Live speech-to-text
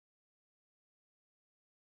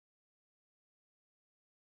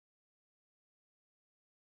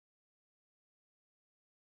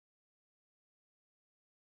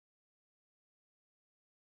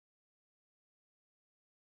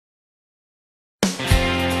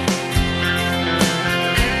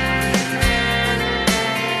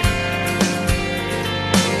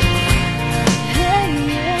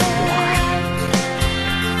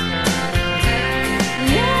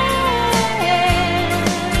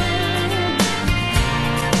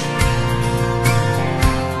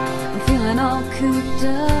cooped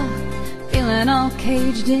up, feeling all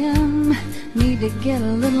caged in. Need to get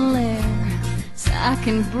a little air so I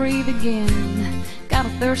can breathe again. Got a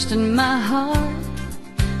thirst in my heart,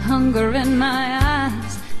 hunger in my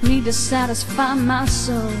eyes. Need to satisfy my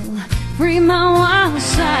soul, free my wild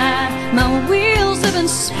side. My wheels have been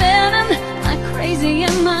spinning like crazy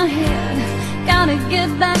in my head. Gotta get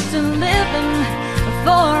back to living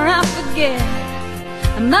before I forget.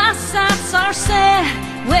 My sights are set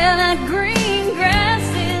where that green grass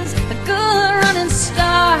is, a good running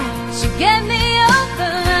start. She gave me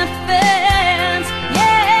over that fence.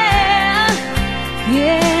 Yeah,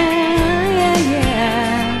 yeah, yeah,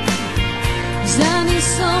 yeah. 'Cause I need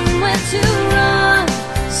somewhere to run,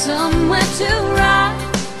 somewhere to ride,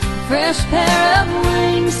 fresh pair of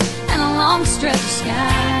wings and a long stretch of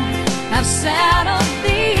sky. I've saddled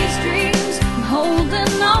these dreams, I'm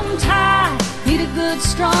holding on tight. Need a good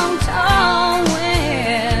strong tall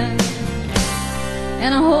wind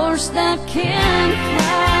and a horse that can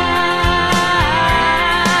fly.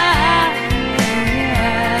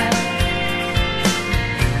 Yeah.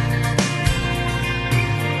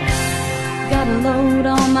 Got a load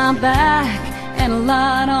on my back and a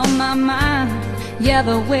lot on my mind. Yeah,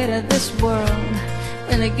 the weight of this world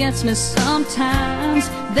really gets me sometimes.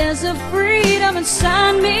 There's a freedom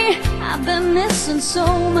inside me I've been missing so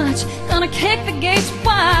much. Gonna kick the gates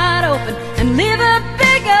wide open and leave a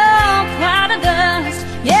big old cloud of dust.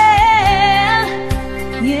 Yeah,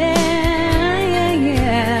 yeah, yeah,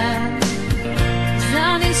 yeah. 'Cause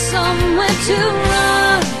I need somewhere to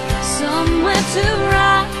run, somewhere to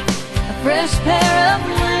ride, a fresh pair of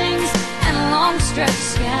wings and a long stretch of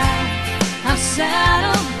sky. I've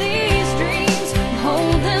saddled these dreams,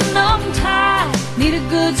 holding on tight. Need a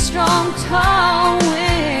good strong tall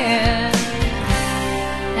wind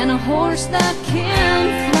and a horse that can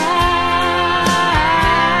fly.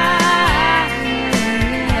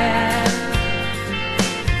 Yeah.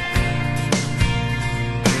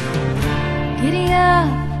 Giddy up,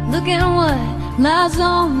 look at what lies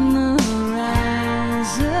on the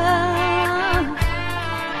horizon.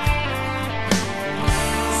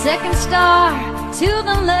 Second star to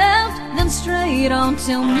the left, then straight on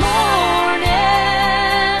till morning.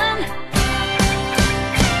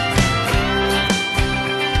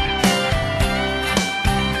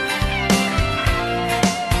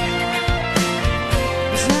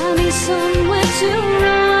 'Cause I need somewhere to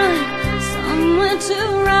run, somewhere to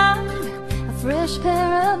ride, a fresh pair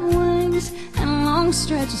of wings and a long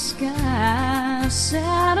stretch of sky.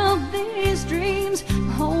 Saddled these dreams,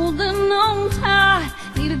 holding on tight.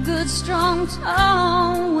 Need a good strong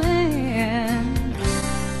tall wind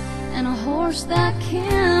and a horse that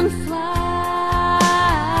can fly.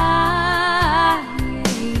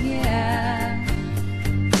 Yeah,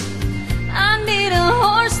 I need a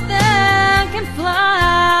horse that can fly.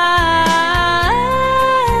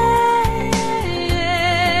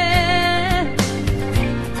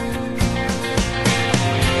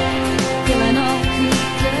 Feeling all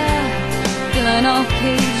cooped up, feeling all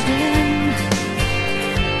caged in.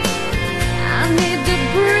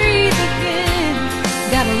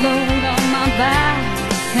 Got a load on my back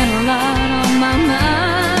and a lot on my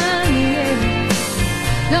mind. Yeah.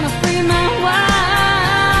 Gonna free my